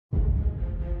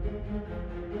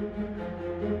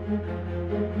Hello,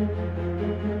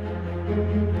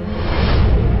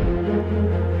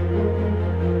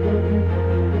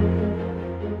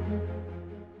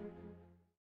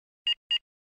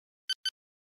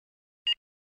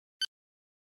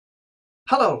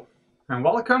 and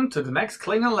welcome to the next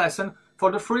Klingon lesson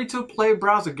for the free-to-play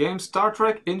browser game Star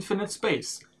Trek Infinite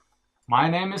Space. My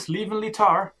name is Lieven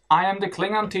Litar. I am the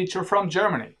Klingon teacher from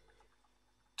Germany.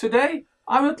 Today,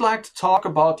 I would like to talk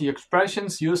about the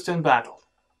expressions used in battle.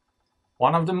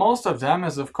 One of the most of them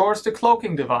is of course the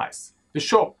cloaking device, the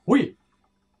sho wi.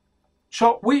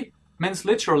 Sho wi means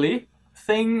literally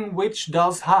thing which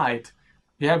does hide.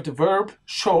 You have the verb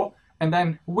sho and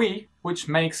then wi, which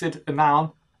makes it a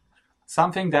noun,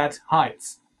 something that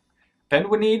hides. Then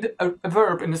we need a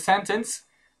verb in the sentence,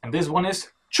 and this one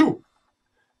is chu.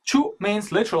 Chu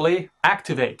means literally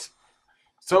activate.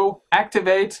 So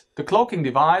activate the cloaking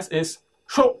device is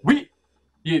sho wi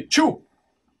yi chu.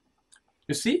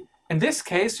 You see, in this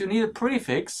case you need a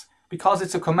prefix because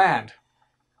it's a command.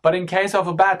 But in case of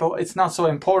a battle it's not so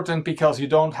important because you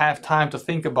don't have time to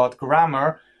think about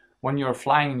grammar when you're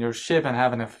flying in your ship and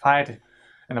having a fight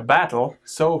in a battle.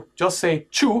 So just say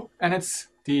chu and it's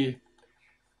the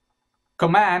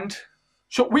command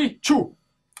sho wi chu.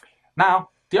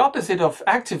 Now the opposite of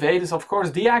activate is of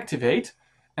course deactivate,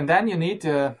 and then you need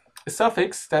a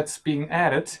suffix that's being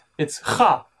added. It's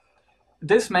cha.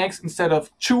 This makes, instead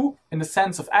of chu in the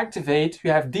sense of activate,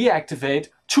 you have deactivate,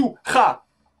 chu cha.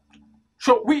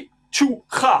 Sho wi chu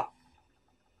cha.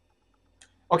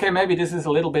 Okay, maybe this is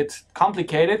a little bit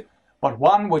complicated, but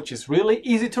one which is really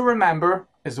easy to remember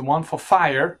is the one for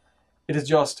fire. It is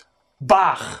just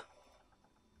Bach.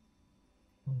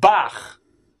 Bach.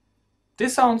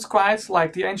 This sounds quite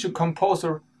like the ancient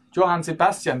composer Johann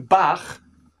Sebastian Bach,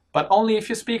 but only if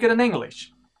you speak it in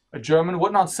English. A German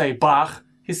would not say Bach,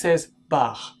 he says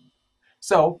Bach.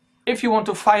 So, if you want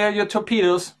to fire your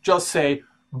torpedoes, just say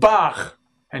Bach,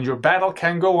 and your battle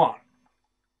can go on.